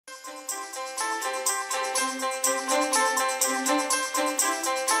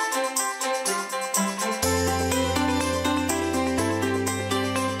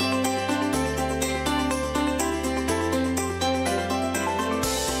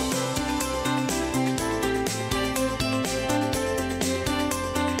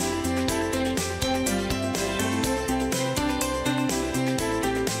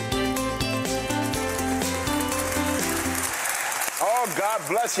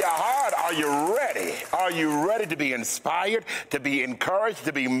bless your heart. Are you ready? Are you ready to be inspired, to be encouraged,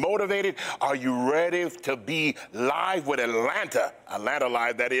 to be motivated? Are you ready to be live with Atlanta? Atlanta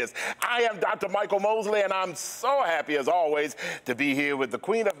Live, that is. I am Dr. Michael Mosley, and I'm so happy, as always, to be here with the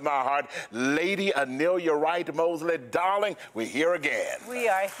queen of my heart, Lady Annilia Wright-Mosley. Darling, we're here again. We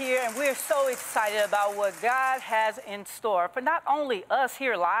are here, and we're so excited about what God has in store for not only us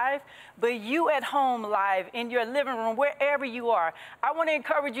here live, but you at home live, in your living room, wherever you are. I want to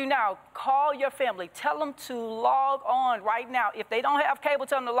encourage you now, call your family. Tell them to log on right now. If they don't have cable,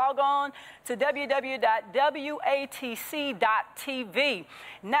 tell them to log on to www.watc.tv.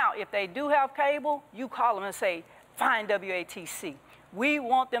 Now, if they do have cable, you call them and say, find WATC. We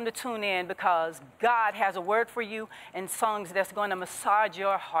want them to tune in because God has a word for you and songs that's going to massage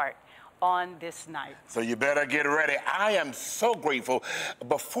your heart on this night. So you better get ready. I am so grateful.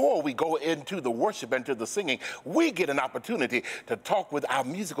 Before we go into the worship and to the singing, we get an opportunity to talk with our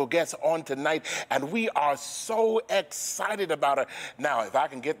musical guests on tonight, and we are so excited about it. Now, if I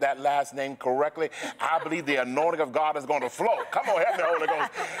can get that last name correctly, I believe the anointing of God is going to flow. Come on, help me, Holy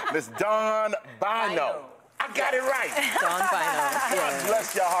Ghost. Miss Dawn Bynoe. I got it right. Dawn Bynoe. God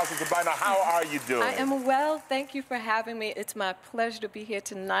bless your heart, Sister Bynoe. How are you doing? I am well. Thank you for having me. It's my pleasure to be here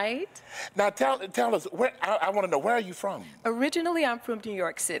tonight. Now, tell us, where, I want to know, where are you from? Originally, I'm from New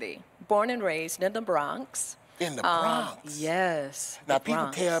York City, born and raised in the Bronx. In the Bronx? Yes. Now,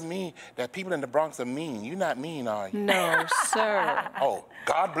 people tell me that people in the Bronx are mean. You're not mean, are you? No, sir. Oh,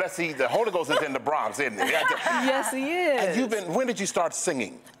 God bless you. The Holy Ghost is in the Bronx, isn't he? Yes, he is. And when did you start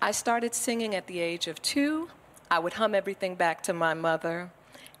singing? I started singing at the age of 2. I would hum everything back to my mother,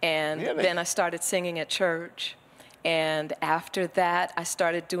 and then I started singing at church. And after that, I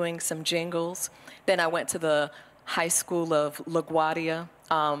started doing some jingles. Then I went to the High School of LaGuardia,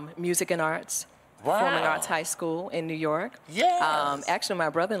 Music and Arts. Wow. Performing Arts High School in New York. Yes. Actually, my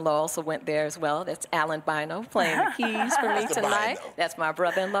brother-in-law also went there as well. That's Alan Bynoe playing the keys for me tonight. That's my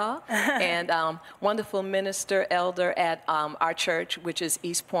brother-in-law. And wonderful minister, elder at our church, which is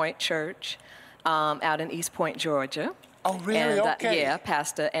East Point Church, out in East Point, Georgia. Oh, really? And, okay. Yeah,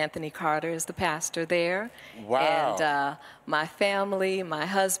 Pastor Anthony Carter is the pastor there. Wow. And my family, my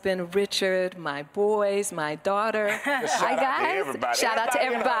husband, Richard, my boys, my daughter. Shout out to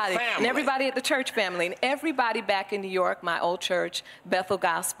everybody. And everybody at the church family. And everybody back in New York, my old church, Bethel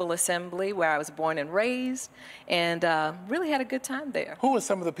Gospel Assembly, where I was born and raised. And really had a good time there. Who are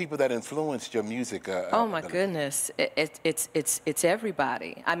some of the people that influenced your music? Oh, my goodness. It's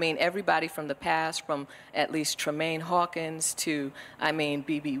everybody. I mean, everybody from the past, from at least Tremaine Hawkins to, I mean,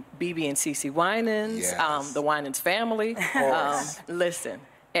 BB and CeCe Winans, the Winans family. Listen,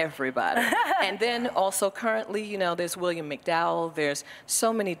 everybody. And then also currently, you know, there's William McDowell. There's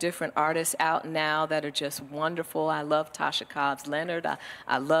so many different artists out now that are just wonderful. I love Tasha Cobbs Leonard.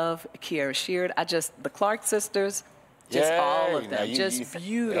 I love Kiara Sheard. the Clark sisters, just all of them. Just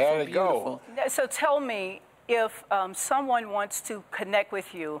beautiful, beautiful. So tell me, if someone wants to connect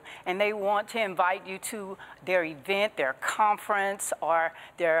with you and they want to invite you to their event, their conference, or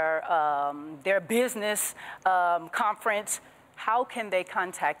their business conference, how can they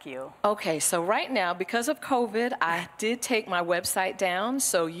contact you? Okay, so right now, because of COVID, I did take my website down,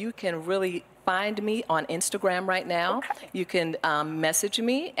 so you can really find me on Instagram right now. Okay. You can message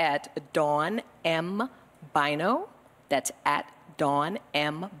me at Dawn M. Bynoe. That's at Dawn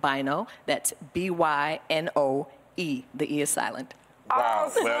M. Bynoe. That's B-Y-N-O-E. The E is silent.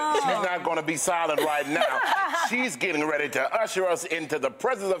 Wow. Well, she's not going to be silent right now. She's getting ready to usher us into the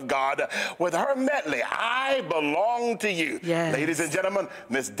presence of God with her medley, I Belong to You. Yes. Ladies and gentlemen,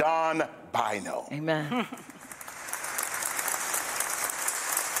 Miss Dawn Bynoe. Amen.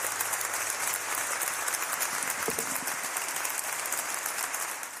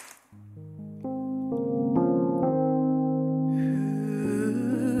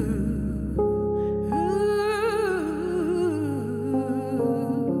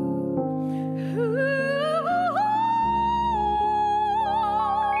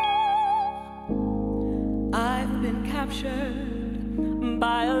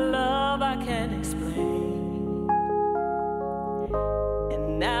 By a love I can't explain,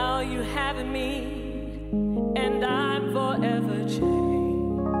 and now you have me, and I'm forever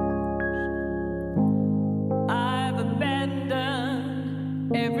changed. I've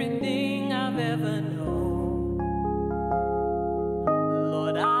abandoned everything I've ever known.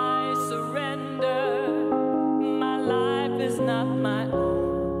 Lord, I surrender. My life is not my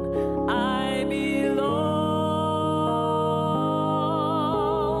own. I belong.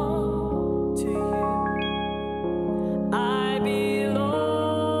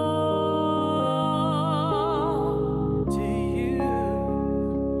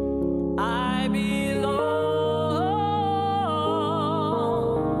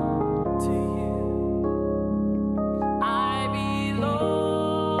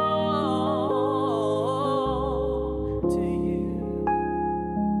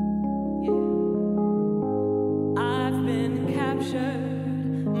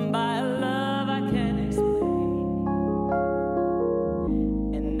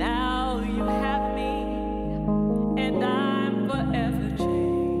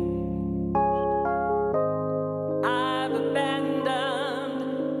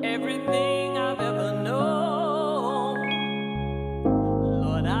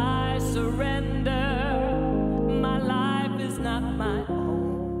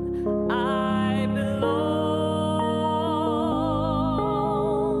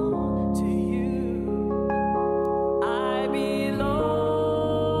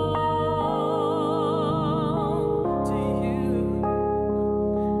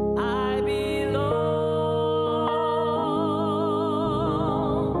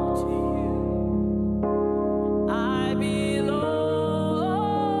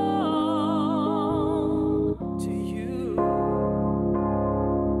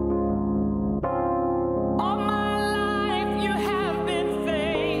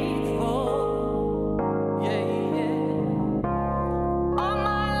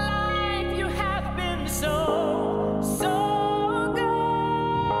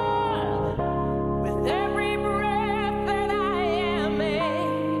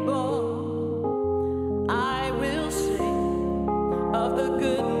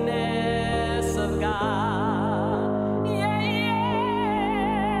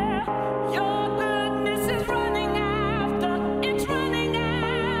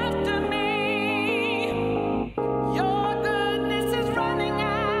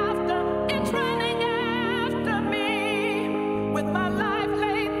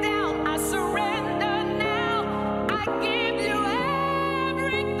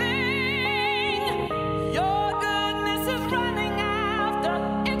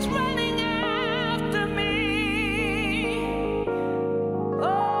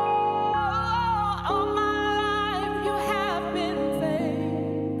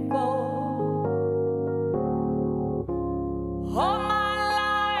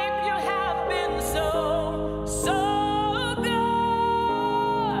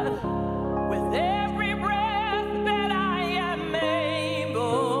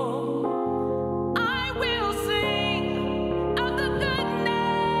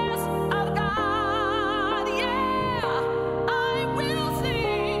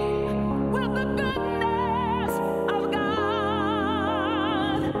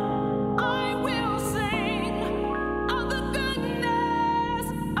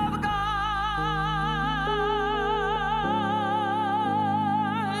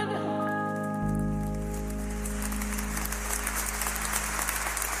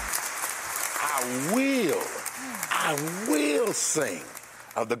 will sing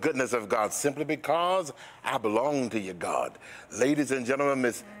of the goodness of God simply because I belong to you, God. Ladies and gentlemen,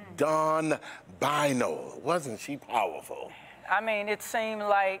 Miss Dawn Bynoe. Wasn't she powerful? I mean, it seemed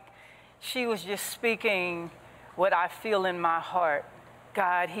like she was just speaking what I feel in my heart.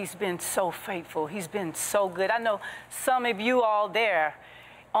 God, he's been so faithful. He's been so good. I know some of you all there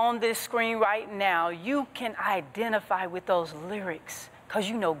on this screen right now, you can identify with those lyrics because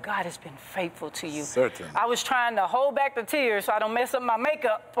you know God has been faithful to you. Certainly. I was trying to hold back the tears so I don't mess up my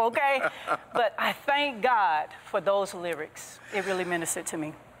makeup, okay? But I thank God for those lyrics. It really ministered to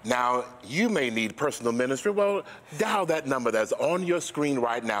me. Now, you may need personal ministry. Well, dial that number that's on your screen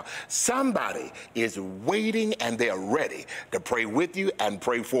right now. Somebody is waiting and they're ready to pray with you and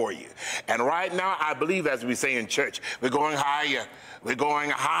pray for you. And right now, I believe, as we say in church, we're going higher. We're going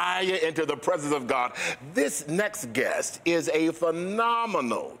higher into the presence of God. This next guest is a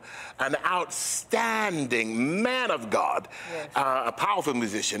phenomenal, an outstanding man of God, yes. A powerful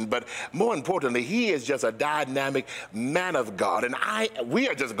musician, but more importantly, he is just a dynamic man of God. And we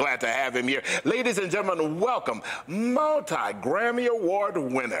are just glad to have him here. Ladies and gentlemen, welcome multi-Grammy Award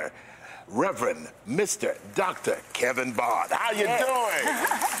winner, Reverend Mr. Dr. Kevin Bard. How you doing?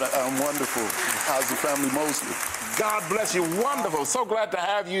 I'm wonderful. How's the family, Mosley? God bless you. Wonderful. So glad to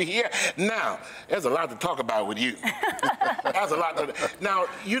have you here. Now, there's a lot to talk about with you. There's a lot to... Now,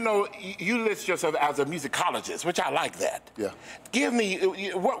 you know, you list yourself as a musicologist, which I like that. Yeah. Give me,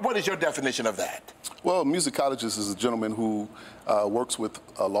 what is your definition of that? Well, a musicologist is a gentleman who works with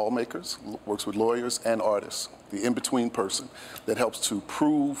lawmakers, works with lawyers and artists, the in-between person that helps to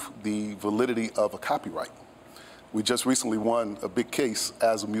prove the validity of a copyright. We just recently won a big case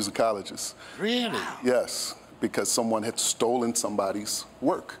as a musicologist. Really? Yes, because someone had stolen somebody's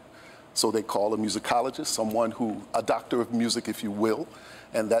work. So they call a musicologist, a doctor of music, if you will,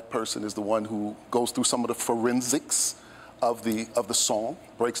 and that person is the one who goes through some of the forensics of the song,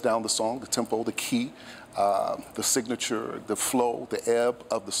 breaks down the song, the tempo, the key, the signature, the flow, the ebb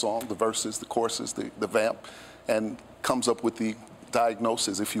of the song, the verses, the choruses, the vamp, and comes up with the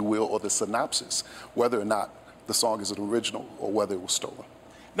diagnosis, if you will, or the synopsis, whether or not the song is an original or whether it was stolen.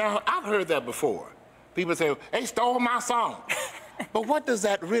 Now, I've heard that before. People say, they stole my song. But what does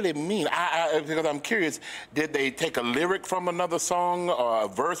that really mean? Because I'm curious, did they take a lyric from another song or a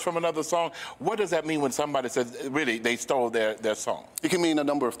verse from another song? What does that mean when somebody says, really, they stole their song? It can mean a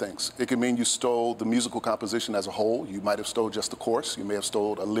number of things. It can mean you stole the musical composition as a whole. You might have stole just the chorus. You may have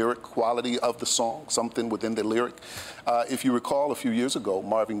stole a lyric quality of the song, something within the lyric. If you recall, a few years ago,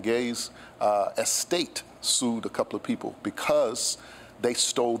 Marvin Gaye's estate sued a couple of people because they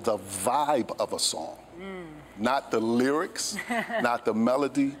stole the vibe of a song. Not the lyrics, not the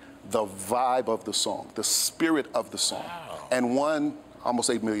melody, the vibe of the song, the spirit of the song, and won almost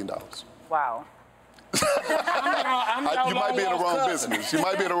 $8 million. Wow. You might be in the wrong business. You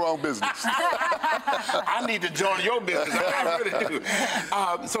might be in the wrong business. I need to join your business. I really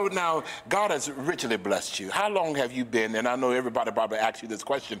do. So now, God has richly blessed you. How long have you been, and I know everybody probably asks you this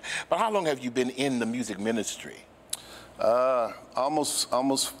question, but how long have you been in the music ministry?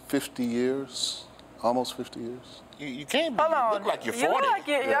 Almost 50 years. Almost 50 years. You can't be, you look like you're 40. You look like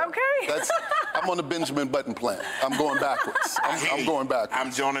you're okay. I'm on the Benjamin Button plan. I'm going backwards. I'm going backwards.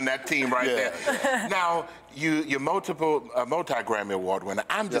 I'm joining that team right there. Now, you're multi-Grammy Award winner.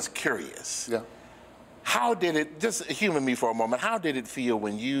 I'm just curious. Yeah. How did it, just humor me for a moment, how did it feel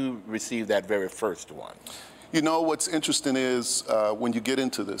when you received that very first one? You know, what's interesting is when you get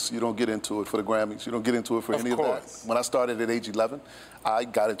into this, you don't get into it for the Grammys. You don't get into it for any of that. When I started at age 11, I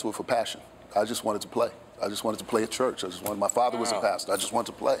got into it for passion. I just wanted to play. I just wanted to play at church. My father was a pastor. I just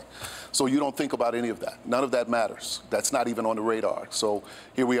wanted to play. So you don't think about any of that. None of that matters. That's not even on the radar. So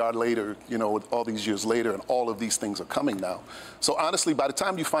here we are later, you know, all these years later, and all of these things are coming now. So honestly, by the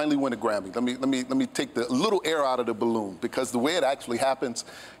time you finally win a Grammy, let me take the little air out of the balloon, because the way it actually happens,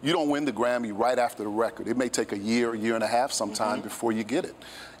 you don't win the Grammy right after the record. It may take a year and a half sometime before you get it.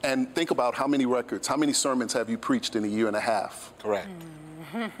 And think about how many records, how many sermons have you preached in a year and a half? Correct.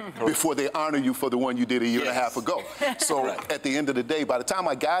 Before they honor you for the one you did a year and a half ago. So at the end of the day, by the time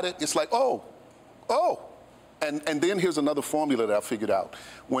I got it, it's like, oh. And then here's another formula that I figured out.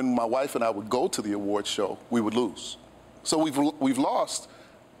 When my wife and I would go to the award show, we would lose. So we've lost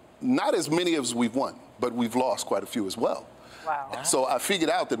not as many as we've won, but we've lost quite a few as well. Wow. So I figured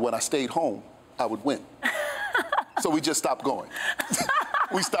out that when I stayed home, I would win. So we just stopped going.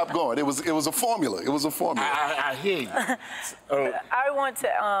 We stopped going. It was a formula. It was a formula. I hear you. I want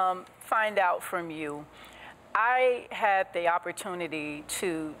to find out from you, I had the opportunity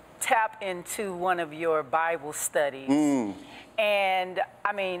to tap into one of your Bible studies. And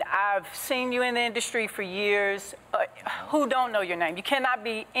I mean, I've seen you in the industry for years. Who don't know your name? You cannot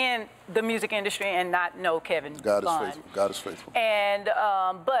be in the music industry and not know Kevin God Bond. is faithful. God is faithful. And,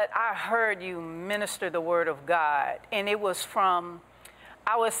 but I heard you minister the word of God, and it was from,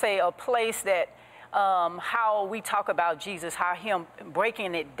 I would say, a place that how we talk about Jesus, how him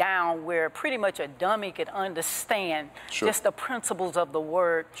breaking it down where pretty much a dummy could understand just the principles of the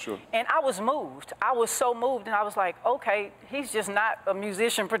word. And I was moved. I was so moved, and I was like, okay, he's just not a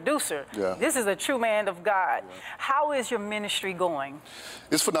musician producer. This is a true man of God. How is your ministry going?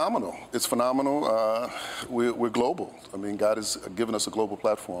 It's phenomenal. It's phenomenal. We're global. I mean, God has given us a global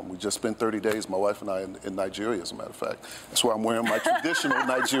platform. We just spent 30 days, my wife and I, in Nigeria, as a matter of fact. That's why I'm wearing my traditional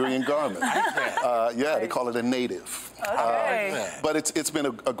Nigerian garment. Yeah, they call it a native. But it's been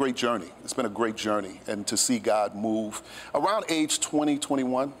a great journey. It's been a great journey. And to see God move around age 20,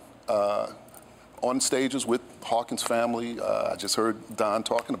 21, on stages with Hawkins family. I just heard Dawn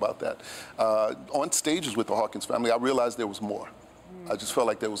talking about that. On stages with the Hawkins family, I realized there was more. I just felt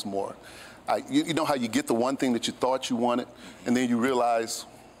like there was more. You know how you get the one thing that you thought you wanted, and then you realize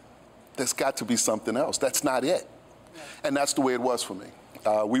there's got to be something else. That's not it. And that's the way it was for me.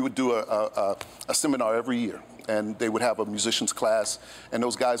 We would do a seminar every year, and they would have a musician's class, and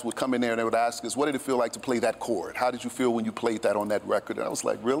those guys would come in there and they would ask us, what did it feel like to play that chord? How did you feel when you played that on that record? And I was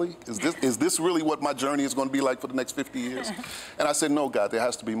like, really? Is this really what my journey is going to be like for the next 50 years? And I said, no, God, there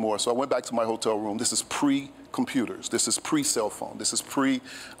has to be more. So I went back to my hotel room. This is pre-computers. This is pre-cell phone. This is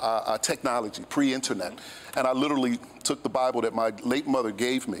pre-technology, pre-internet. And I literally took the Bible that my late mother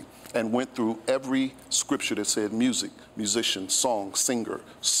gave me and went through every scripture that said music, musician, song, singer,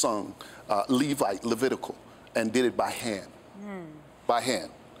 sung, Levite, Levitical, and did it by hand. By hand.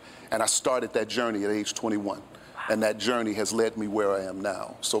 And I started that journey at age 21. And that journey has led me where I am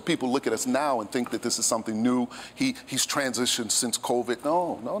now. So people look at us now and think that this is something new. He's transitioned since COVID.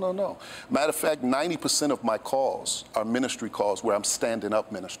 No. Matter of fact, 90% of my calls are ministry calls where I'm standing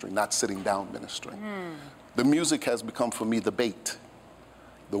up ministry, not sitting down ministry. The music has become for me the bait.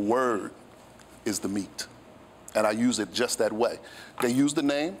 The word is the meat. And I use it just that way. They use the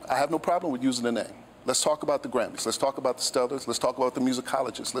name. I have no problem with using the name. Let's talk about the Grammys. Let's talk about the Stellars. Let's talk about the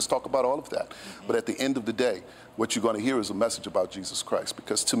musicologists. Let's talk about all of that. But at the end of the day, what you're going to hear is a message about Jesus Christ.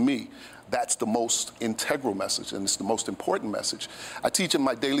 Because to me, that's the most integral message, and it's the most important message. I teach in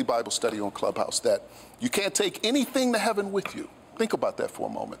my daily Bible study on Clubhouse that you can't take anything to heaven with you. Think about that for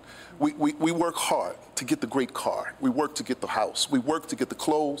a moment. We work hard to get the great car. We work to get the house. We work to get the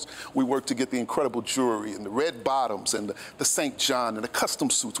clothes. We work to get the incredible jewelry and the red bottoms and the St. John and the custom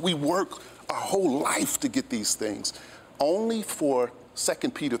suits. We work our whole life to get these things, only for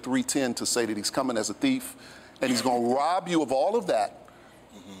 2 Peter 3:10 to say that he's coming as a thief and he's going to rob you of all of that.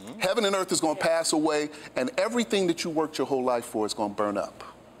 Heaven and earth is going to pass away, and everything that you worked your whole life for is going to burn up.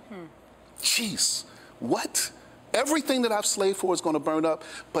 Jeez, what? Everything that I've slaved for is going to burn up,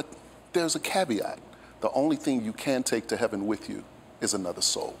 but there's a caveat. The only thing you can take to heaven with you is another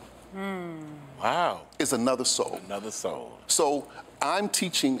soul. Wow. Is another soul. Another soul. So I'm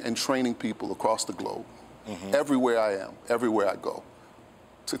teaching and training people across the globe, everywhere I am, everywhere I go,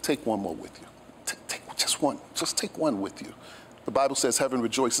 to take one more with you. Take just one. Just take one with you. The Bible says heaven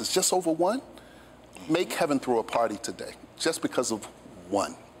rejoices just over one. Make heaven throw a party today, just because of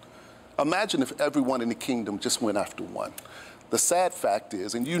one. Imagine if everyone in the kingdom just went after one. The sad fact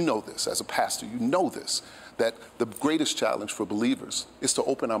is, and you know this as a pastor, you know this, that the greatest challenge for believers is to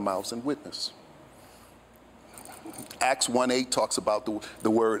open our mouths and witness. Acts 1:8 talks about the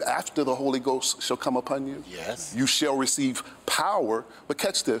word, after the Holy Ghost shall come upon you. Yes. You shall receive power, but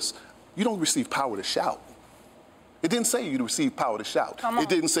catch this, you don't receive power to shout. It didn't say you receive power to shout. It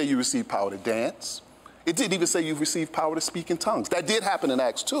didn't say you receive power to dance. It didn't even say you received power to speak in tongues. That did happen in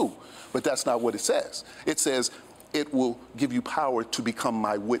Acts 2, but that's not what it says. It says, it will give you power to become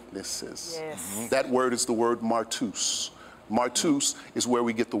my witnesses. Yes. That word is the word martus. Martus is where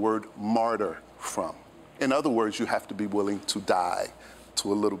we get the word martyr from. In other words, you have to be willing to die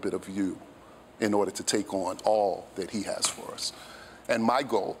to a little bit of you in order to take on all that he has for us. And my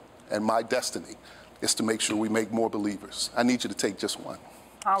goal and my destiny is to make sure we make more believers. I need you to take just one.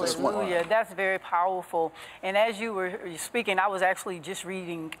 Hallelujah. That's very powerful. And as you were speaking, I was actually just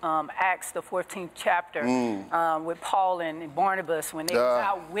reading Acts, the 14th chapter, with Paul and Barnabas when they were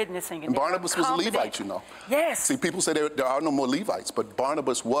out witnessing. And Barnabas was a Levite, you know. Yes. See, people say there are no more Levites, but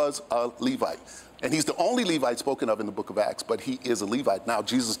Barnabas was a Levite. And he's the only Levite spoken of in the book of Acts, but he is a Levite. Now,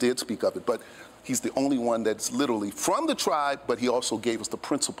 Jesus did speak of it, but he's the only one that's literally from the tribe, but he also gave us the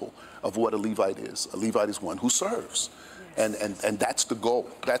principle of what a Levite is. A Levite is one who serves. And that's the goal.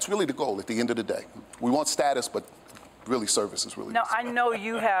 That's really the goal at the end of the day. We want status, but really service is really. Now, I know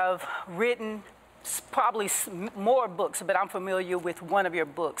you have written probably more books, but I'm familiar with one of your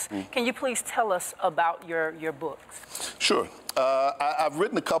books. Can you please tell us about your books? Sure. I've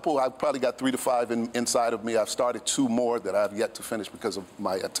written a couple. I've probably got 3 to 5 inside of me. I've started 2 more that I've yet to finish because of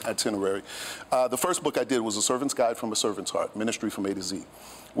my itinerary. The first book I did was A Servant's Guide from a Servant's Heart, Ministry from A to Z,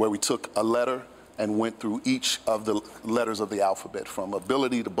 where we took a letter and went through each of the letters of the alphabet, from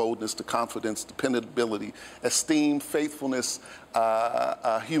ability to boldness to confidence, dependability, esteem, faithfulness,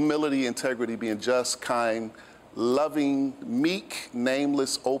 humility, integrity, being just, kind, loving, meek,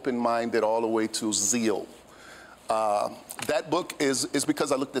 nameless, open-minded, all the way to zeal. That book is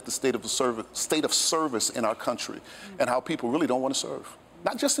because I looked at the state of service in our country and how people really don't want to serve.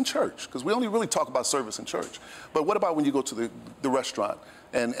 Not just in church, because we only really talk about service in church. But what about when you go to the restaurant?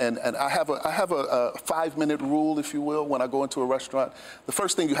 And I have a 5-minute rule, if you will, when I go into a restaurant. The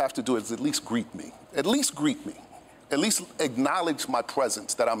first thing you have to do is at least greet me. At least greet me. At least acknowledge my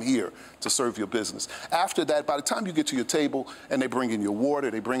presence, that I'm here to serve your business. After that, by the time you get to your table and they bring in your water,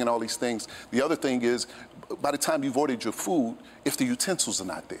 they bring in all these things, the other thing is, by the time you've ordered your food, if the utensils are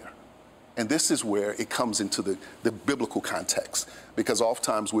not there. And this is where it comes into the biblical context, because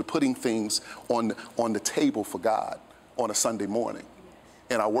oftentimes we're putting things on the table for God on a Sunday morning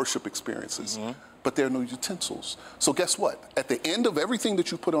in our worship experiences, but there are no utensils. So guess what? At the end of everything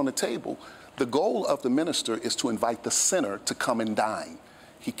that you put on the table, the goal of the minister is to invite the sinner to come and dine.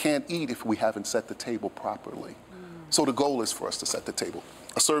 He can't eat if we haven't set the table properly. So the goal is for us to set the table.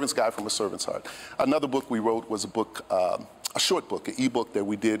 A Servant's Guide from a Servant's Heart. Another book we wrote was a short book, an ebook that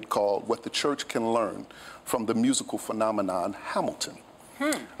we did called What the Church Can Learn from the Musical Phenomenon Hamilton.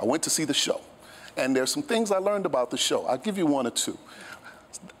 I went to see the show, and there's some things I learned about the show. I'll give you 1 or 2.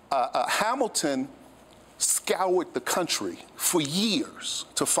 Hamilton scoured the country for years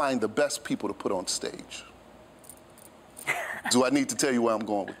to find the best people to put on stage. Do I need to tell you where I'm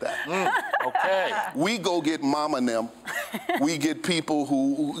going with that? Okay. We go get mama and them. We get people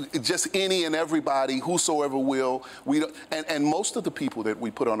who just any and everybody, whosoever will. And most of the people that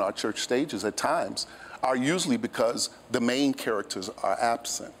we put on our church stages at times are usually because the main characters are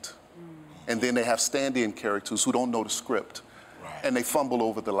absent. And then they have stand-in characters who don't know the script. And they fumble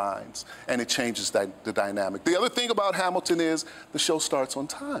over the lines, and it changes the dynamic. The other thing about Hamilton is the show starts on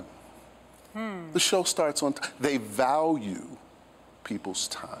time. The show starts on time. They value people's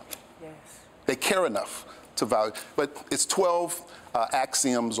time. Yes. They care enough to value. But it's 12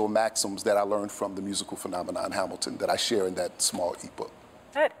 axioms or maxims that I learned from the musical phenomenon Hamilton that I share in that small ebook.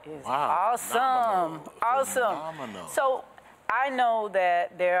 That is awesome. Awesome. Phenomenal. So I know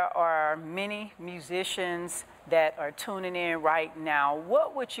that there are many musicians that are tuning in right now.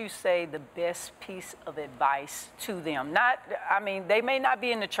 What would you say the best piece of advice to them? They may not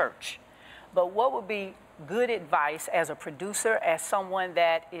be in the church, but what would be good advice as a producer, as someone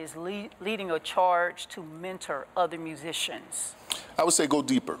that is leading a charge to mentor other musicians? I would say go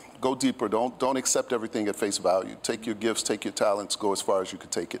deeper. Go deeper. Don't accept everything at face value. Take your gifts, take your talents, go as far as you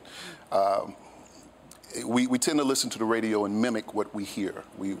can take it. We tend to listen to the radio and mimic what we hear.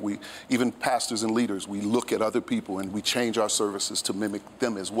 We even pastors and leaders, we look at other people and we change our services to mimic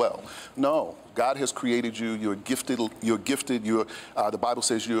them as well. No, God has created you. You're gifted. You're gifted. The Bible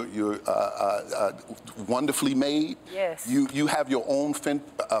says you're wonderfully made. Yes. You have your own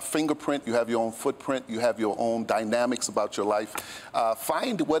fingerprint. You have your own footprint. You have your own dynamics about your life.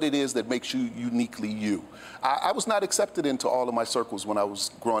 Find what it is that makes you uniquely you. I was not accepted into all of my circles when I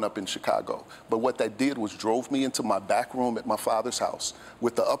was growing up in Chicago. But what that did was drove me into my back room at my father's house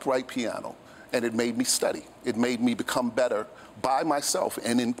with the upright piano, and it made me study. It made me become better by myself.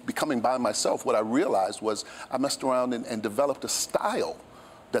 And in becoming by myself, what I realized was I messed around and developed a style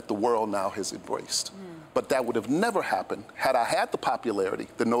that the world now has embraced. But that would have never happened had I had the popularity,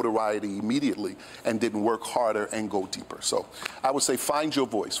 the notoriety immediately, and didn't work harder and go deeper. So I would say find your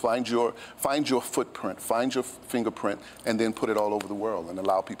voice, find your footprint, find your fingerprint, and then put it all over the world and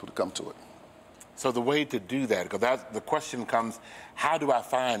allow people to come to it. So the way to do that, because the question comes, how do I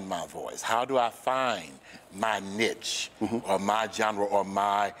find my voice? How do I find my niche or my genre or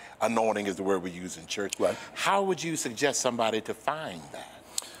my anointing is the word we use in church? Right. How would you suggest somebody to find that?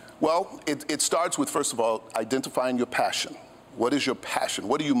 Well, it starts with, first of all, identifying your passion. What is your passion?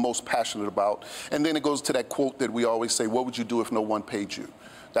 What are you most passionate about? And then it goes to that quote that we always say, what would you do if no one paid you?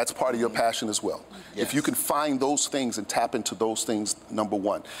 That's part of your passion as well. Yes. If you can find those things and tap into those things, number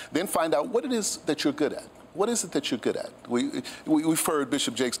one. Then find out what it is that you're good at. What is it that you're good at? We've heard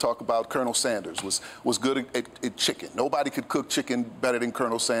Bishop Jakes talk about Colonel Sanders was good at chicken. Nobody could cook chicken better than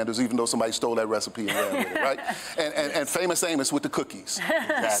Colonel Sanders, even though somebody stole that recipe and ran with it, right? And Famous Amos with the cookies.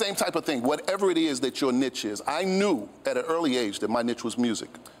 Exactly. Same type of thing. Whatever it is that your niche is. I knew at an early age that my niche was music.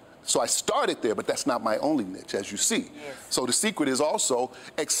 So I started there, but that's not my only niche, as you see. Yes. So the secret is also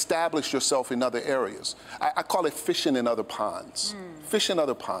establish yourself in other areas. I call it fishing in other ponds. Fish in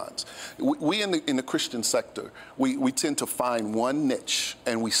other ponds. We in the Christian sector, we tend to find one niche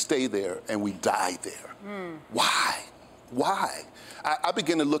and we stay there and we die there. Why? Why? I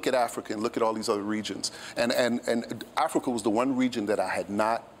began to look at Africa and look at all these other regions. And Africa was the one region that I had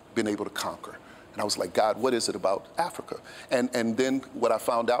not been able to conquer. And I was like, God, what is it about Africa? And then what I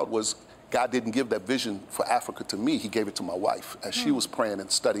found out was God didn't give that vision for Africa to me. He gave it to my wife. As she was praying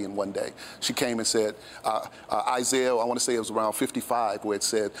and studying one day, she came and said, Isaiah, I want to say it was around 55, where it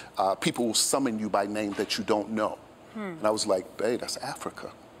said, people will summon you by name that you don't know. And I was like, babe, that's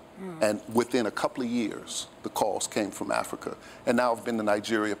Africa. And within a couple of years, the calls came from Africa. And now I've been to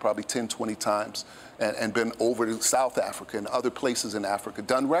Nigeria probably 10, 20 times and been over to South Africa and other places in Africa,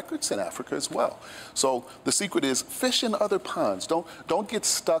 done records in Africa as well. So the secret is fish in other ponds. Don't get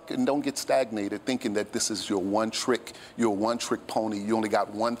stuck and don't get stagnated thinking that this is your one trick pony. You only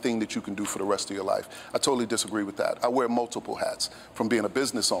got one thing that you can do for the rest of your life. I totally disagree with that. I wear multiple hats, from being a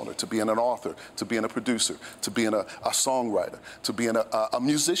business owner to being an author, to being a producer, to being a songwriter, to being a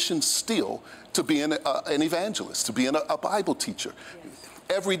musician still, to being an evangelist, to being a Bible teacher. Yes.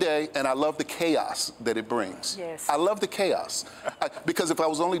 Every day, and I love the chaos that it brings. Yes. I love the chaos. Because if I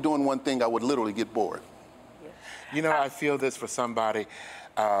was only doing one thing, I would literally get bored. Yes. You know, I feel this for somebody.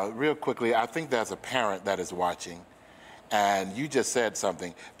 Real quickly, I think there's a parent that is watching, and you just said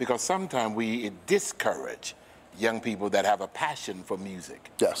something, because sometimes we discourage young people that have a passion for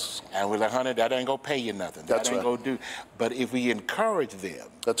music. Yes. And we're like, honey, that ain't gonna pay you nothing. That's that ain't right. gonna do. But if we encourage them.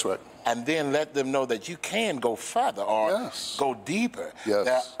 That's right. And then let them know that you can go further or yes. go deeper. Yes.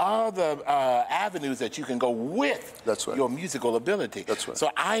 There are other avenues that you can go with That's right. your musical ability. That's right.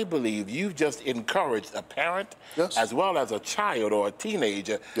 So I believe you've just encouraged a parent yes. as well as a child or a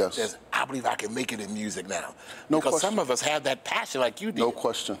teenager yes. says, I believe I can make it in music now. No because question. some of us have that passion like you did. No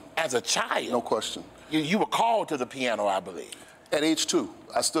question. As a child. No question. You were called to the piano, I believe. At age 2,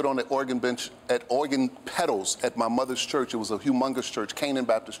 I stood on the organ bench at organ pedals at my mother's church. It was a humongous church, Canaan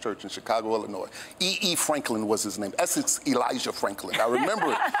Baptist Church in Chicago, Illinois. E.E. Franklin was his name, Essex Elijah Franklin. I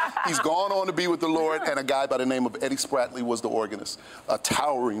remember it. He's gone on to be with the Lord, and a guy by the name of Eddie Spratley was the organist, a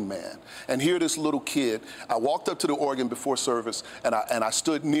towering man. And here this little kid, I walked up to the organ before service, and I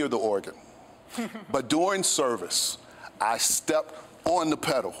stood near the organ. But during service, I stepped on the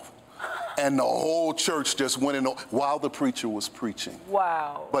pedal. And the whole church just went in while the preacher was preaching.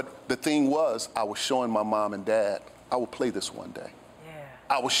 Wow. But the thing was, I was showing my mom and dad, I will play this one day. Yeah.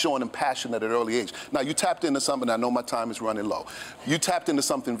 I was showing them passion at an early age. Now, you tapped into something, I know my time is running low. You tapped into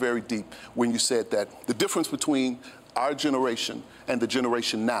something very deep when you said that the difference between our generation and the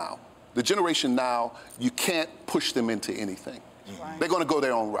generation now, you can't push them into anything. Right. They're going to go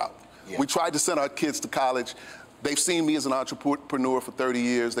their own route. Yeah. We tried to send our kids to college. They've seen me as an entrepreneur for 30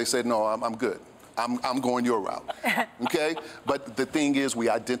 years. They said, no, I'm good. I'm going your route, okay? But the thing is, we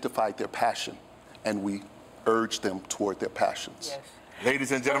identified their passion, and we urged them toward their passions. Yes.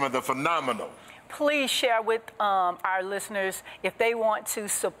 Ladies and gentlemen, the phenomenal. Please share with our listeners if they want to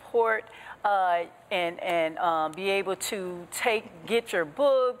support and be able to get your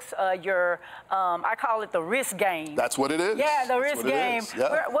books, I call it the risk game. That's what it is. Yeah, the risk game.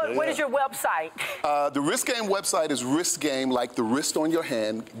 Yeah. What is your website? The risk game website is risk game, like the wrist on your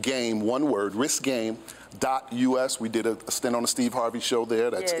hand, game, one word, riskgame.us. We did a stint on the Steve Harvey show there.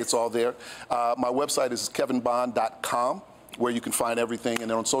 It's all there. My website is kevinbond.com, where you can find everything.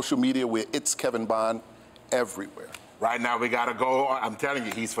 And then on social media, It's Kevin Bond everywhere. Right now, we got to go. I'm telling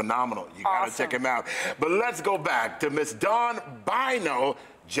you, he's phenomenal. You got to check him out. But let's go back to Miss Dawn Bynoe.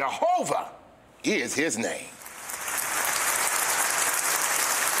 Jehovah is his name.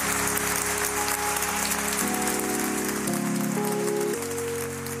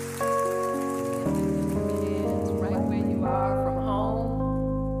 Right where you are from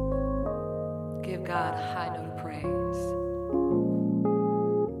home, give God a high note of praise.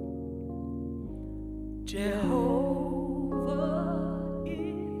 Jehovah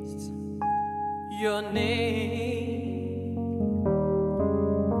is your name.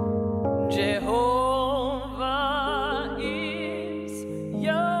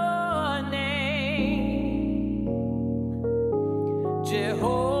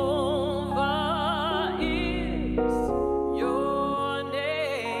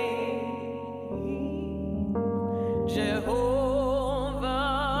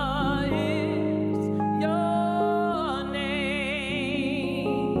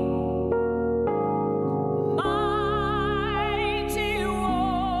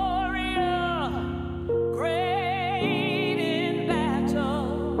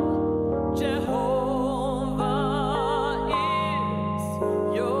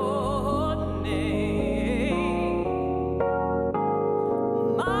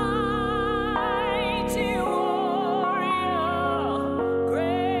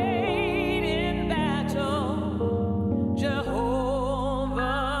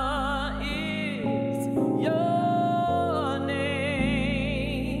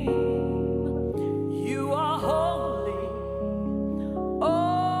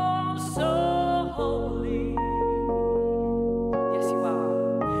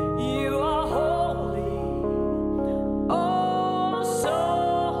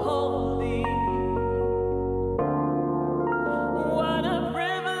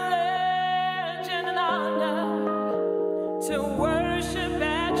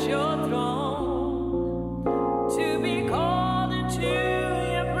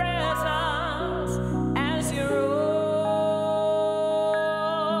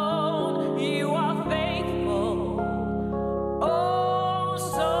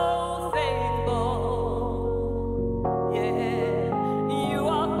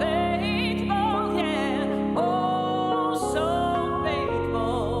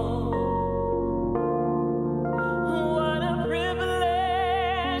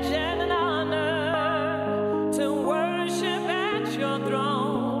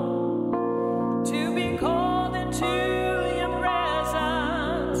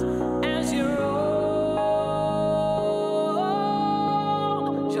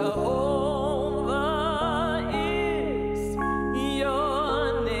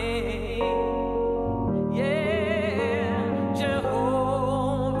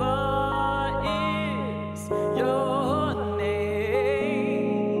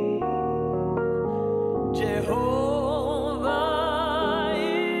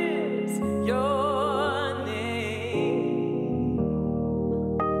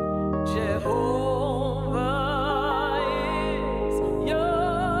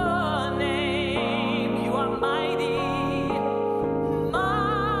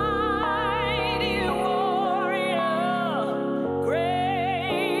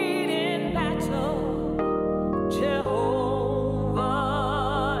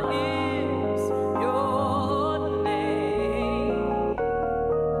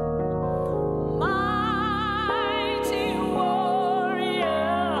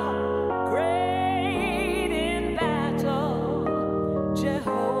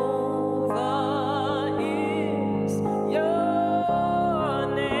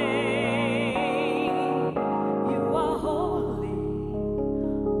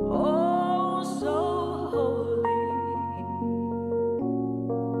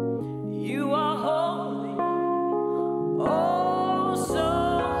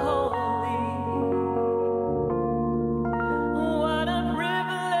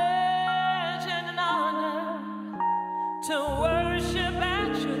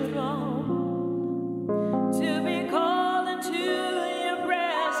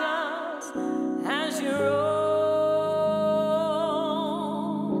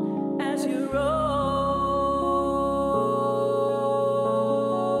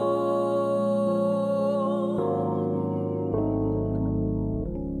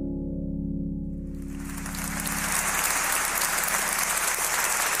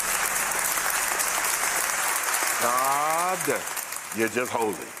 You're just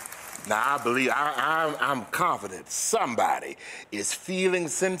holy. Now, I believe, I'm confident somebody is feeling,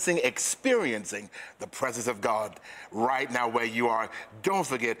 sensing, experiencing the presence of God right now where you are. Don't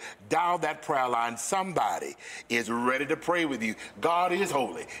forget, dial that prayer line. Somebody is ready to pray with you. God is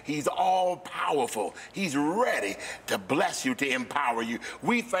holy. He's all powerful. He's ready to bless you, to empower you.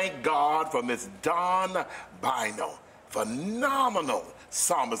 We thank God for Miss Dawn Bynoe. Phenomenal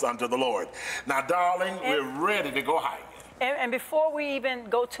psalmist unto the Lord. Now, darling, we're ready to go higher. And before we even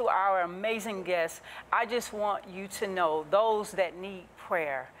go to our amazing guests, I just want you to know, those that need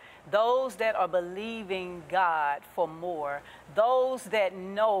prayer, those that are believing God for more, those that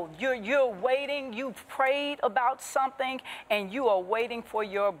know you're waiting, you've prayed about something, and you are waiting for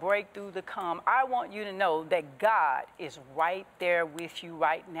your breakthrough to come. I want you to know that God is right there with you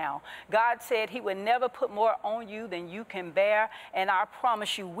right now. God said he would never put more on you than you can bear, and I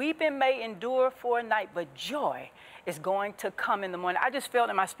promise you, weeping may endure for a night, but joy is going to come in the morning. I just felt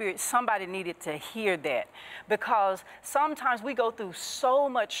in my spirit somebody needed to hear that, because sometimes we go through so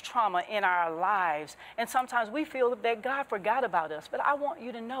much trauma in our lives, and sometimes we feel that God forgot about us. But I want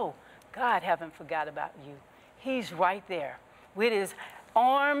you to know God haven't forgot about you. He's right there with his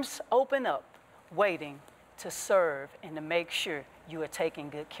arms open up, waiting to serve and to make sure you are taken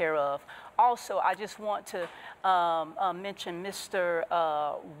good care of. Also, I just want to mention Mr.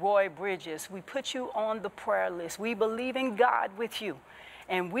 Roy Bridges. We put you on the prayer list. We believe in God with you,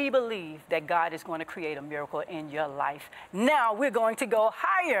 and we believe that God is going to create a miracle in your life. Now we're going to go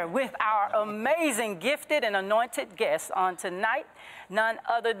higher with our amazing, gifted, and anointed guests on tonight, none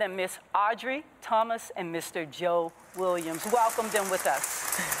other than Miss Audrey Thomas and Mr. Joe Williams. Welcome them with us.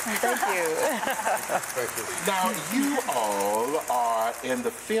 Thank you. Thank you. Now, you all are in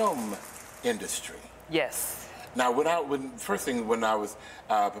the film industry. Yes. Now, when I was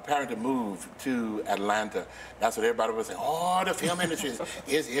preparing to move to Atlanta, that's what everybody was saying. Oh, the film industry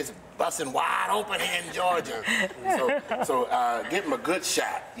is busting wide open here in Georgia. So give them a good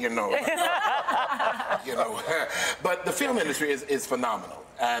shot, you know. But the film industry is phenomenal.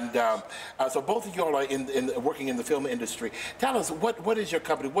 And so both of y'all are working in the film industry. Tell us, what is your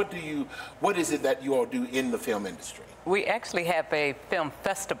company? What is it that you all do in the film industry? We actually have a film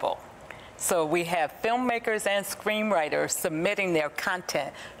festival. So we have filmmakers and screenwriters submitting their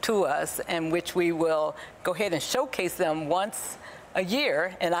content to us, in which we will go ahead and showcase them once a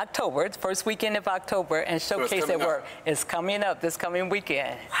year in October, the first weekend of October, and showcase their work. It's coming up this coming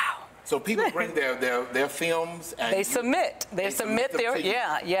weekend. Wow. So people bring their films and they submit their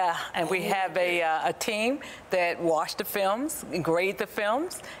and we have a team that watch the films, grade the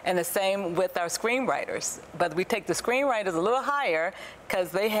films, and the same with our screenwriters. But we take the screenwriters a little higher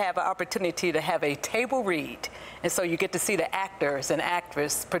because they have an opportunity to have a table read, and so you get to see the actors and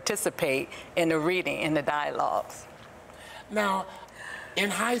actresses participate in the reading, in the dialogues. Now, in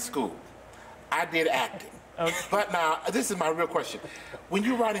high school, I did acting. Okay. But now, this is my real question. When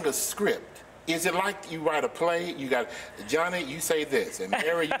you're writing a script, is it like you write a play? You got, Johnny, you say this, and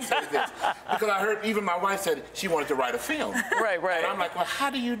Mary, you say this. Because I heard even my wife said she wanted to write a film. Right. And I'm like, well, how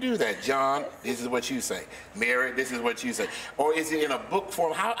do you do that? John, this is what you say. Mary, this is what you say. Or is it in a book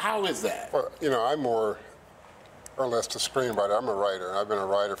form? How is that? Well, you know, I'm more or less the screenwriter. I'm a writer. I've been a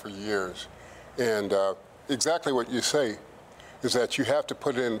writer for years. And exactly what you say is that you have to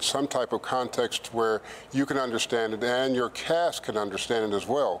put it in some type of context where you can understand it and your cast can understand it as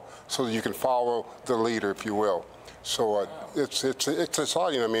well, so that you can follow the leader, if you will. So it's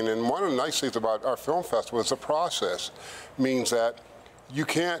exciting. I mean, and one of the nice things about our film festival is the process. Means that you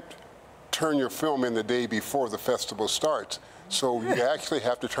can't turn your film in the day before the festival starts. So you actually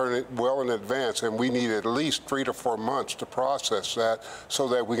have to turn it well in advance, and we need at least 3 to 4 months to process that, so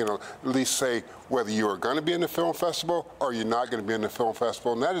that we can at least say whether you are going to be in the film festival or you're not going to be in the film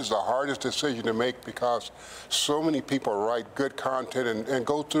festival. And that is the hardest decision to make, because so many people write good content and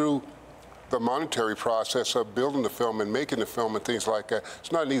go through the monetary process of building the film and making the film and things like that.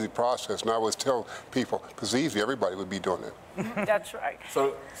 It's not an easy process, and I always tell people, if it was easy, everybody would be doing it. That's right.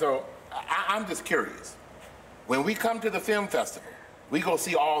 So I'm just curious. When we come to the film festival, we go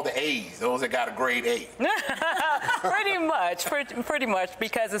see all the A's, those that got a grade A. pretty much,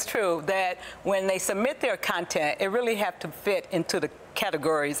 because it's true that when they submit their content, it really have to fit into the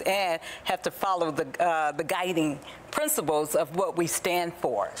categories and have to follow the guiding principles of what we stand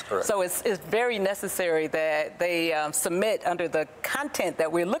for. So it's very necessary that they submit under the content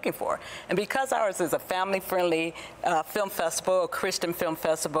that we're looking for. And because ours is a family-friendly film festival, a Christian film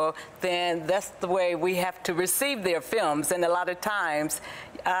festival, then that's the way we have to receive their films. And a lot of times,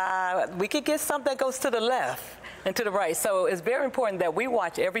 we could get something that goes to the left and to the right. So it's very important that we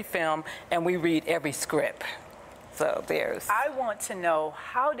watch every film and we read every script. So there's. I want to know,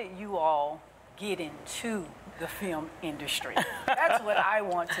 how did you all get into the film industry? That's what I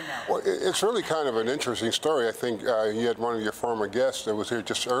want to know. Well, it's really kind of an interesting story. I think you had one of your former guests that was here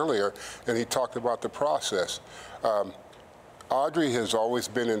just earlier, and he talked about the process. Audrey has always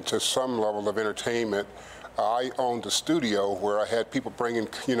been into some level of entertainment. I owned a studio where I had people bringing,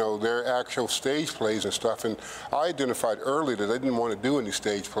 you know, their actual stage plays and stuff, and I identified early that I didn't want to do any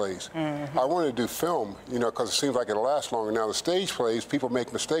stage plays. I wanted to do film, you know, because it seems like it'll last longer. Now, the stage plays, people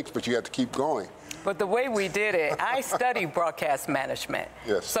make mistakes, but you have to keep going. But the way we did it, I studied broadcast management.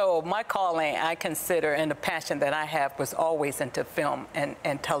 Yes. So my calling, I consider, and the passion that I have was always into film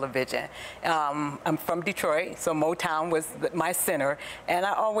and television. I'm from Detroit, so Motown was my center. And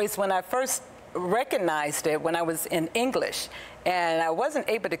I always, when I first recognized it, when I was in English, and I wasn't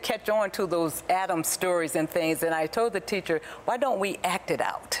able to catch on to those Adam stories and things, and I told the teacher, why don't we act it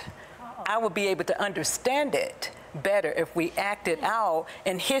out? I would be able to understand it better if we acted out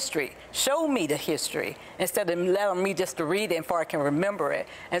in history. Show me the history instead of letting me just to read it before I can remember it.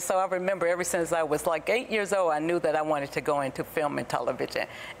 And so I remember ever since I was like 8 years old, I knew that I wanted to go into film and television.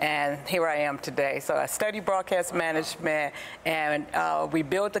 And here I am today. So I studied broadcast management, and we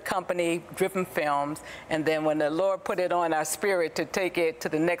built the company, Driven Films. And then when the Lord put it on our spirit to take it to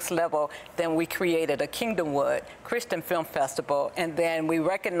the next level, then we created a Kingdomwood Christian Film Festival. And then we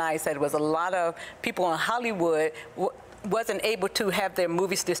recognized that there was a lot of people in Hollywood wasn't able to have their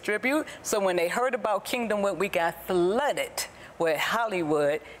movies distribute. So when they heard about Kingdomwood, we got flooded with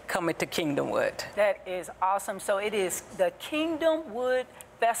Hollywood coming to Kingdomwood. That is awesome. So it is the Kingdomwood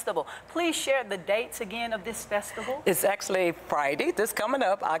Festival. Please share the dates again of this festival. It's actually Friday, this coming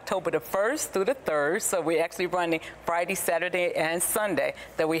up, October the 1st through the 3rd. So we're actually running Friday, Saturday, and Sunday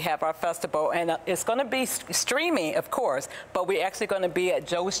that we have our festival. And it's going to be streaming, of course, but we're actually going to be at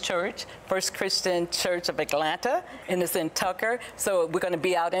Joe's Church, First Christian Church of Atlanta, and it's in Tucker. So we're going to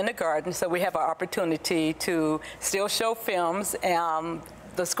be out in the garden. So we have an opportunity to still show films.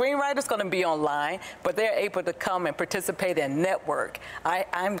 The screenwriter's going to be online, but they're able to come and participate in network.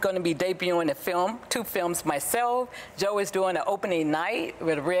 I'm going to be debuting a film, 2 films myself. Joe is doing an opening night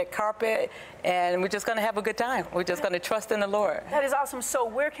with a red carpet, and we're just going to have a good time. We're just going to trust in the Lord. That is awesome. So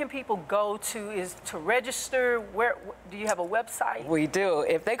where can people go to register? Where do you have a website? We do.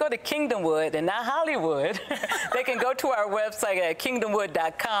 If they go to Kingdomwood and not Hollywood, they can go to our website at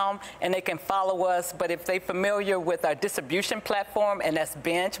kingdomwood.com, and they can follow us. But if they're familiar with our distribution platform, and that's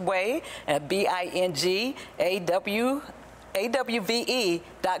Bingeway, BINGAWVE.com,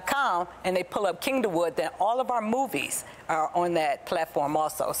 and they pull up Kingdomwood, then all of our movies are on that platform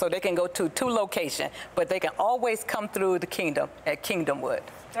also. So they can go to 2 locations, but they can always come through the kingdom at Kingdomwood.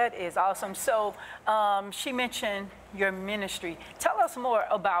 That is awesome. So she mentioned your ministry. Tell us more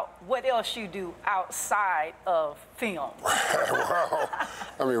about what else you do outside of film. Well,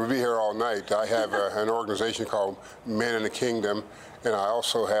 I mean, we'll be here all night. I have an organization called Men in the Kingdom, and I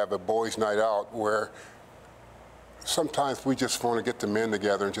also have a boys' night out where sometimes we just want to get the men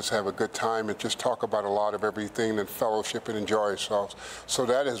together and just have a good time and just talk about a lot of everything and fellowship and enjoy ourselves. So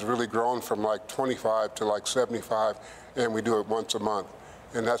that has really grown from like 25 to like 75, and we do it once a month,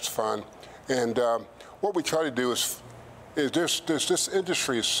 and that's fun. And what we try to do is this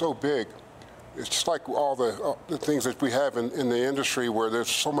industry is so big. It's just like all the things that we have in the industry where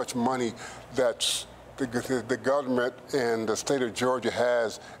there's so much money that's the government and the state of Georgia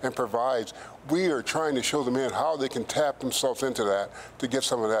has and provides. We are trying to show the men how they can tap themselves into that to get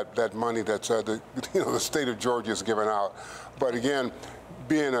some of that money that's the state of Georgia is giving out. But again,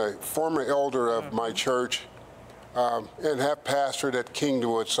 being a former elder of my church and have pastored at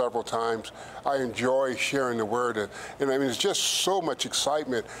Kingdomwood several times, I enjoy sharing the word. And I mean, it's just so much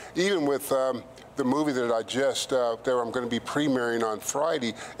excitement, even with the movie that I just, I'm going to be premiering on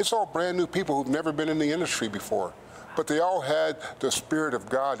Friday. It's all brand new people who've never been in the industry before, but they all had the Spirit of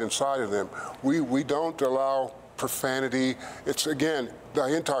God inside of them. We don't allow profanity. It's, again,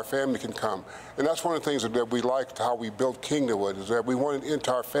 the entire family can come. And that's one of the things that we liked how we built Kingdomwood, is that we wanted the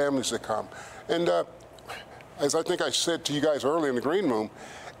entire families to come. And as I think I said to you guys earlier in the green room,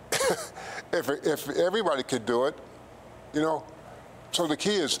 if everybody could do it, you know, so the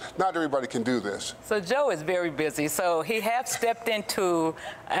key is not everybody can do this. So Joe is very busy. So he has stepped into,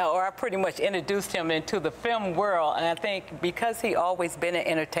 or I pretty much introduced him into the film world. And I think because he always been in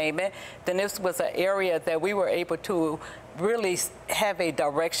entertainment, then this was an area that we were able to really have a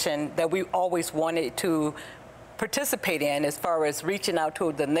direction that we always wanted to participate in as far as reaching out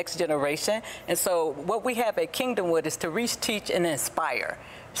to the next generation. And so what we have at Kingdomwood is to reach, teach, and inspire.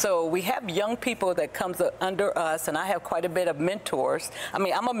 So we have young people that comes under us, and I have quite a bit of mentors. I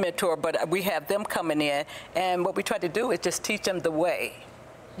mean, I'm a mentor, but we have them coming in, and what we try to do is just teach them the way,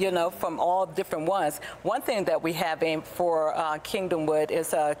 you know, from all different ones. One thing that we have aimed for Kingdomwood is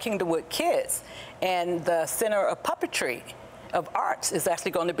Kingdomwood Kids, and the Center of Puppetry of Arts is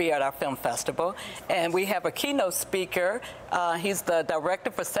actually going to be at our film festival, and we have a keynote speaker. He's the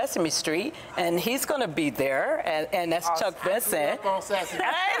director for Sesame Street, and he's going to be there, and that's Chuck Vincent.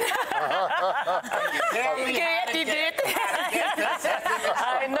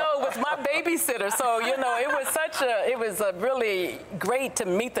 I know, it was my babysitter, so you know, it was really great to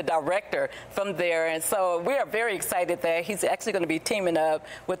meet the director from there, and so we are very excited that he's actually going to be teaming up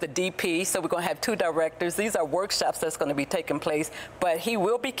with the DP. So we're going to have 2 directors. These are workshops that's going to be taking place, but he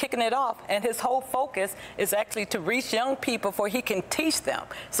will be kicking it off, and his whole focus is actually to reach young people before he can teach them.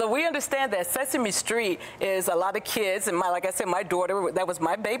 So we understand that Sesame Street is a lot of kids, and like I said, my daughter, that was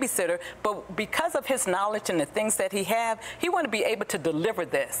my babysitter, but because of his knowledge and the things that he want to be able to deliver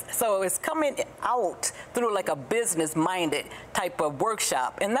this. So it's coming out through like a business-minded type of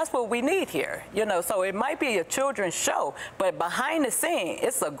workshop, and that's what we need here, you know. So it might be a children's show, but behind the scene,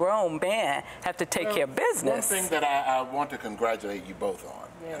 it's a grown man have to take care of business. One thing that I want to congratulate you both on,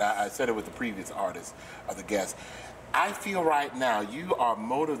 yes, and I said it with the previous artists or the guests, I feel right now you are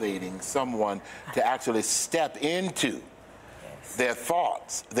motivating someone to actually step into their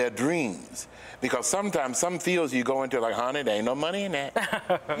thoughts, their dreams. Because sometimes some fields you go into like, honey, there ain't no money in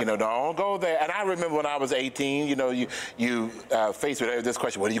that. You know, don't go there. And I remember when I was 18, you know, you faced with this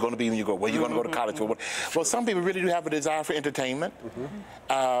question, what are you going to be when you go, where are you going to go to college for? Well, some people really do have a desire for entertainment,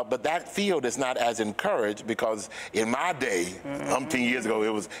 but that field is not as encouraged because in my day, 10 years ago,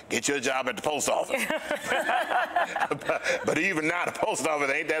 it was get your job at the post office. but even now, the post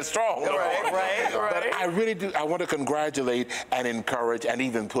office ain't that strong. Right. But I really do, I want to congratulate and encourage and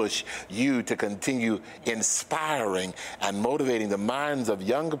even push you to continue inspiring and motivating the minds of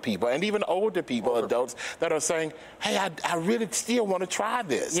younger people and even older people, adults, that are saying, hey, I really still want to try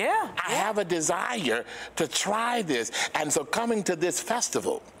this. I have a desire to try this. And so coming to this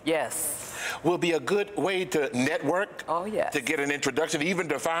festival will be a good way to network, to get an introduction, even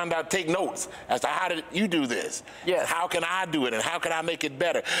to find out, take notes as to how did you do this? How can I do it and how can I make it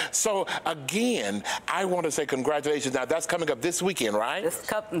better? So again, I want to say congratulations. Now that's coming up this weekend, right?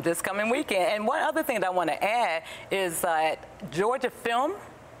 This coming weekend. And one other thing that I want to add is that Georgia Film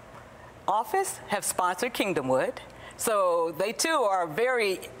Office have sponsored Kingdomwood. So they too are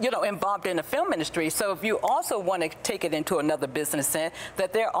very, you know, involved in the film industry. So if you also want to take it into another business sense,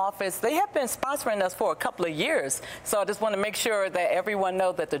 that their office, they have been sponsoring us for a couple of years. So I just want to make sure that everyone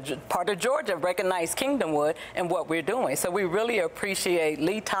knows that the part of Georgia recognized Kingdomwood and what we're doing. So we really appreciate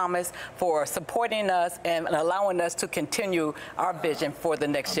Lee Thomas for supporting us and allowing us to continue our vision for the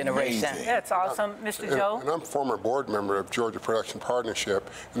next generation. That's awesome. Mr. Joe? And I'm a former board member of Georgia Production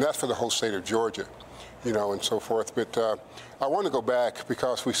Partnership, and that's for the whole state of Georgia, you know, and so forth. But I want to go back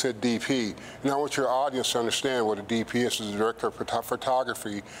because we said DP, and I want your audience to understand what a DP is the director of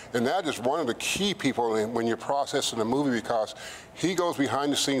photography, and that is one of the key people when you're processing a movie, because he goes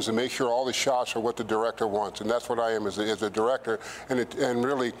behind the scenes to make sure all the shots are what the director wants, and that's what I am as a director. And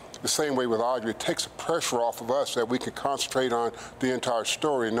really, the same way with Audrey, it takes the pressure off of us that we can concentrate on the entire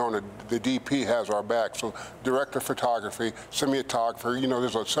story, knowing that the DP has our back. So director of photography, cinematographer, you know,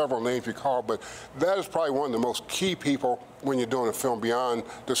 there's several names you call, but that is probably one of the most key people when you're doing a film beyond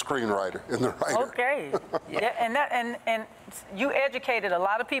the screenwriter and the writer. Okay. And you educated a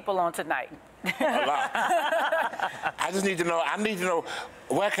lot of people on tonight. A lot. I just need to know,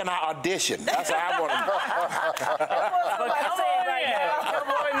 where can I audition? That's what I want to know. Come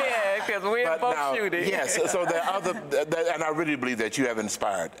on in, because we're both shooting. Yes, so there are other, and I really believe that you have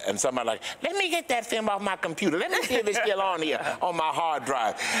inspired. And somebody like, let me get that film off my computer. Let me see if it's still on here on my hard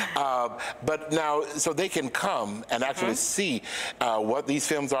drive. But now, so they can come and actually see what these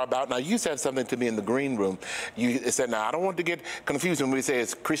films are about. Now, you said something to me in the green room. You said, now, I don't want to get confused when we say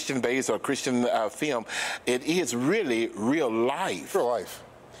it's Christian-based or Christian film. It is really real life. Real life.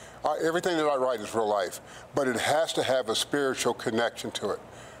 Everything that I write is real life, but it has to have a spiritual connection to it,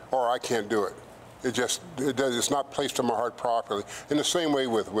 or I can't do it. It's not placed in my heart properly. In the same way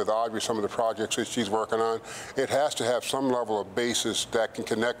with Audrey, some of the projects that she's working on, it has to have some level of basis that can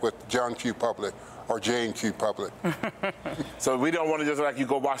connect with John Q. Public or Jane Q. Public. So we don't want to just like you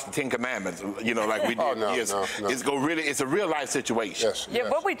go watch the 10 Commandments, you know, like we did. No. It's a real life situation. Yes.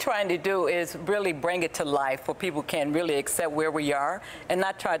 What we're trying to do is really bring it to life where people can really accept where we are and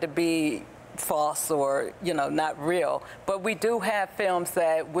not try to be false or, you know, not real. But we do have films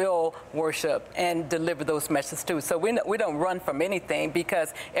that will worship and deliver those messages too. So we don't run from anything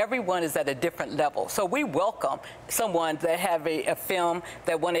because everyone is at a different level. So we welcome someone that have a film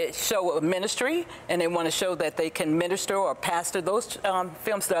that want to show a ministry and they want to show that they can minister or pastor. Those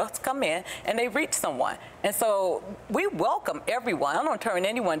film stars come in and they reach someone. And so we welcome everyone. I don't turn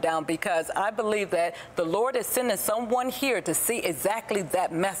anyone down because I believe that the Lord is sending someone here to see exactly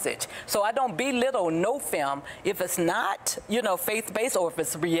that message. So I don't belittle no film if it's not, you know, faith-based or if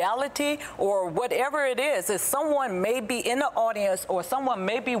it's reality or whatever it is. If someone may be in the audience or someone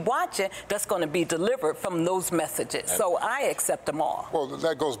may be watching that's going to be delivered from those messages. So I accept them all. Well,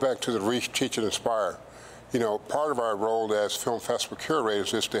 that goes back to the Reach, Teach, and Inspire. You know, part of our role as film festival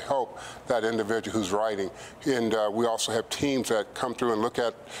curators is to help that individual who's writing. And we also have teams that come through and look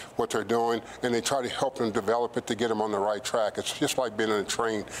at what they're doing, and they try to help them develop it to get them on the right track. It's just like being on a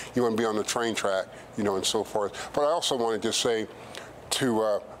train. You want to be on the train track, you know, and so forth. But I also want to just say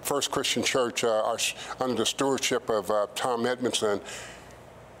to First Christian Church, under the stewardship of Tom Edmondson,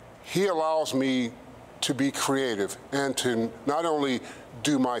 he allows me to be creative and to not only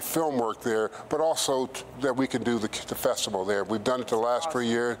do my film work there, but also that we can do the festival there. We've done it the last 3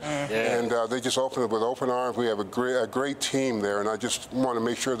 years, and they just opened it with open arms. We have a great team there, and I just want to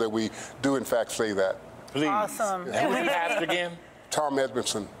make sure that we do, in fact, say that. Please. Awesome. And who's the pastor again? Tom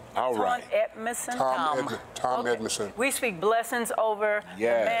Edmondson. All right. Tom Edmondson. We speak blessings over the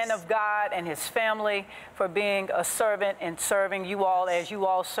man of God and his family for being a servant and serving you all as you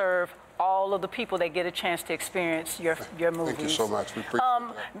all serve all of the people that get a chance to experience your movies. Thank you so much. We appreciate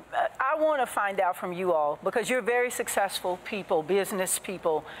that. I want to find out from you all, because you're very successful people, business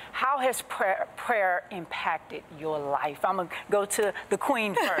people. How has prayer impacted your life? I'm going to go to the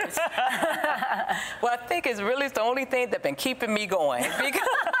Queen first. Well, I think it's really the only thing that's been keeping me going. Because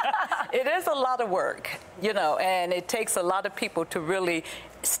it is a lot of work, you know, and it takes a lot of people to really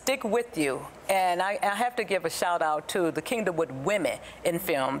stick with you. And I have to give a shout out to the Kingdomwood women in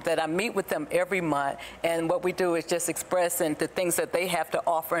film that I meet with them every month. And what we do is just expressing the things that they have to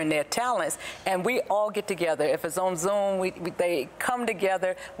offer and their talents. And we all get together. If it's on Zoom, they come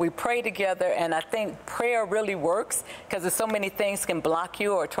together, we pray together. And I think prayer really works because there's so many things can block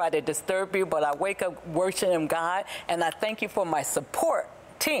you or try to disturb you. But I wake up worshiping God. And I thank you for my support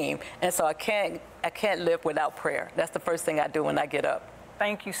team. And so I can't live without prayer. That's the first thing I do when I get up.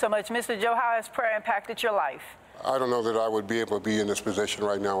 Thank you so much. Mr. Joe, how has prayer impacted your life? I don't know that I would be able to be in this position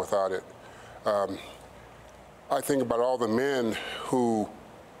right now without it. I think about all the men who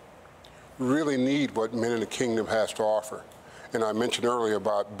really need what Men in the Kingdom has to offer. And I mentioned earlier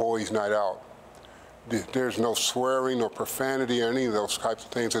about Boys' Night Out. There's no swearing or profanity or any of those types of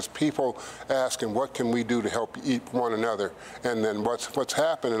things. It's people asking, what can we do to help one another? And then what's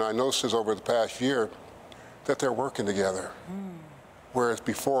happened, and I noticed this over the past year, that they're working together. Whereas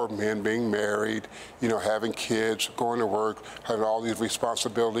before, men being married, you know, having kids, going to work, having all these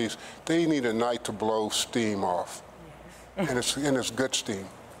responsibilities, they need a night to blow steam off. Yes. And it's good steam.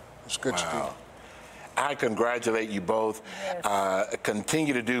 It's good steam. I congratulate you both. Yes.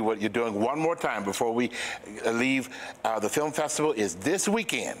 Continue to do what you're doing. One more time before we leave. The film festival is this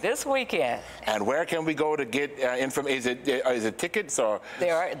weekend. This weekend. And where can we go to get information? Is it tickets or?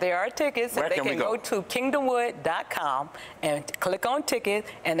 There are tickets. Where they can we go to kingdomwood.com and click on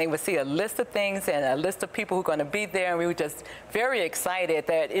tickets, and they will see a list of things and a list of people who are going to be there. And we were just very excited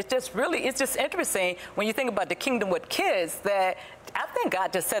that it's just interesting when you think about the Kingdomwood kids that I think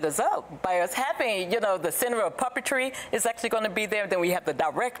God just set us up by us having, you know, the Center of Puppetry is actually going to be there. Then we have the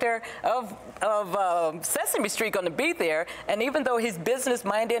director of Sesame Street going to be there. And even though he's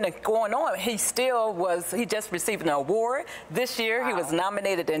business-minded and going on, he just received an award this year. Wow. He was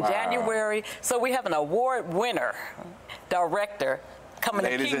nominated in January. So we have an award winner director coming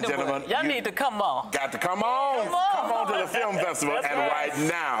to Kingdomwood. Ladies and gentlemen, y'all need to come on. Got to come on. Come on to the film festival. And right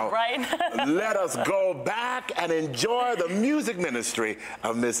now, let us go back and enjoy the music ministry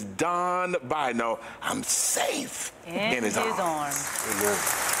of Miss Dawn Bynoe. I'm safe in his arms. Amen.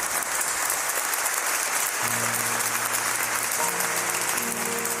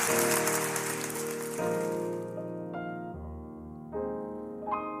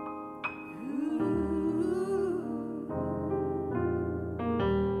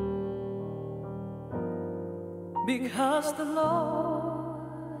 Because the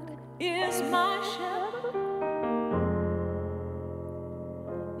Lord is my shepherd,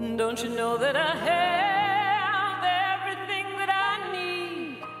 don't you know that I have everything that I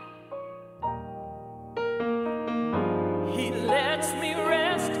need? He lets me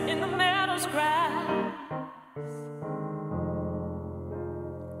rest in the meadow's grass,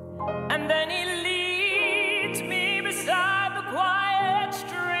 and then he leads me beside the quiet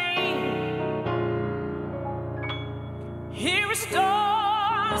stream. He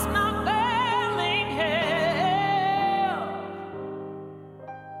restores my failing health,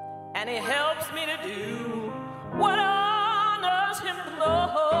 and he helps me to do what honors him the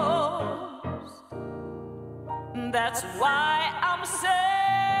most. That's why I'm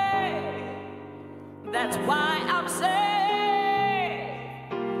saved. That's why I'm saved.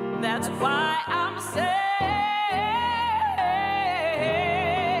 That's why I'm saved.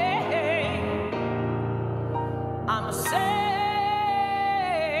 I'm saved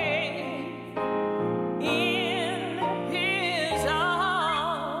in his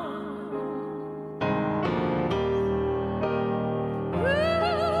arms.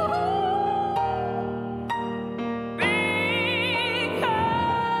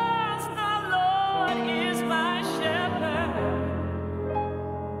 Because the Lord is my shepherd.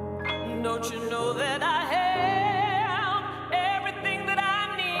 Don't you know that I have everything that I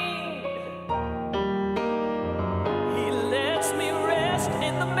need? He lets me rest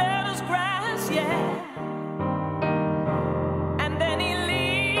in the meadow's grass, yeah. And then he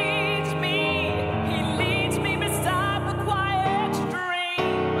leads me beside the quiet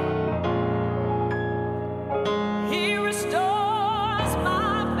stream. He restores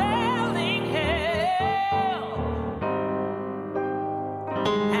my failing health,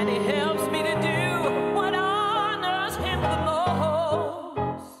 and he helps me to do what honors him the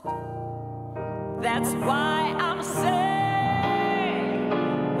most. That's why I'm saved.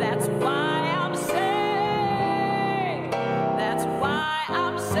 That's why I'm saved. That's why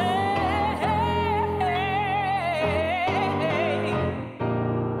I'm saved.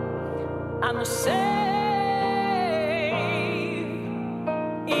 I'm saved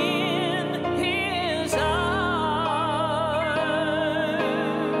in his arms.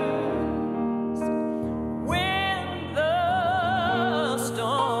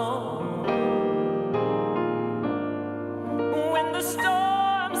 When the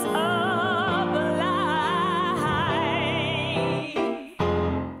storms of life,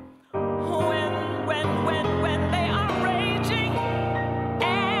 when they are raging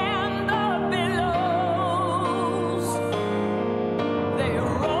and the billows, they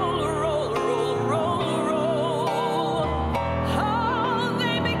roll, roll, roll, roll, roll. Oh,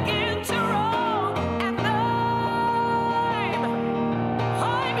 they begin to roll, and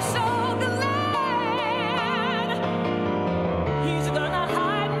I'm so glad. He's gonna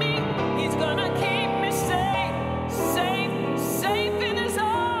hide me, he's gonna keep me safe, safe, safe in his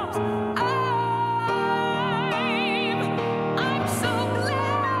arms. I'm so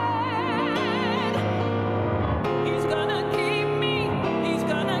glad. He's gonna keep me, he's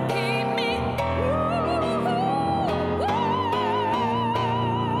gonna keep me.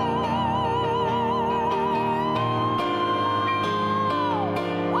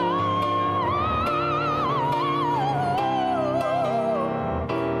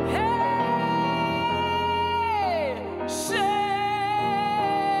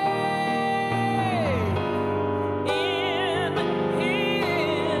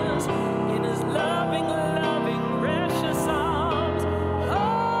 In his loving, loving, precious arms.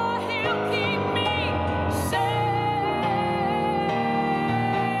 Oh, he'll keep me safe.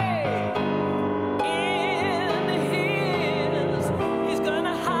 In his, he's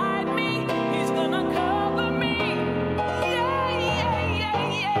gonna hide me, he's gonna cover me. Yeah, yeah, yeah,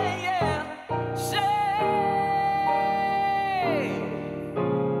 yeah, yeah. Safe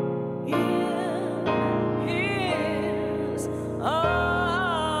in his arms.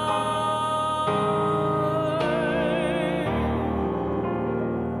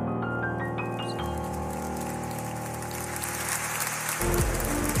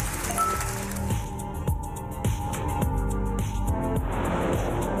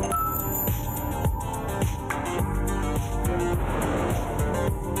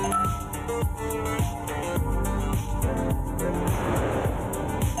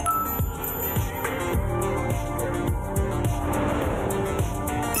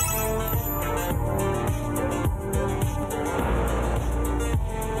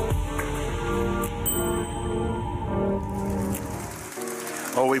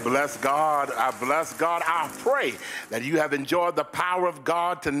 Oh, we bless God. I bless God. I pray that you have enjoyed the power of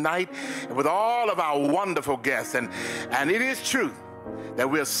God tonight with all of our wonderful guests. And it is true that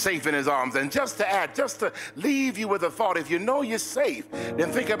we're safe in his arms. And just to add, just to leave you with a thought, if you know you're safe,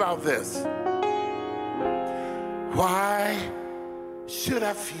 then think about this. Why should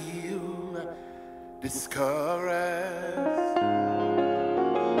I feel discouraged?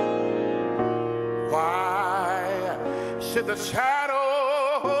 Why should the shadows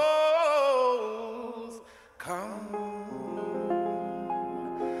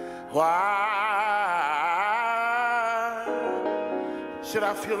should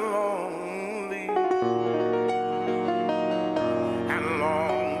I feel lonely and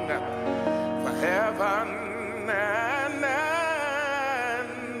long for heaven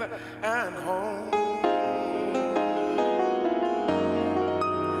and home.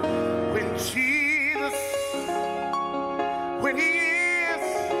 When Jesus, when he is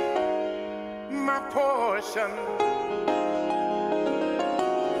my portion,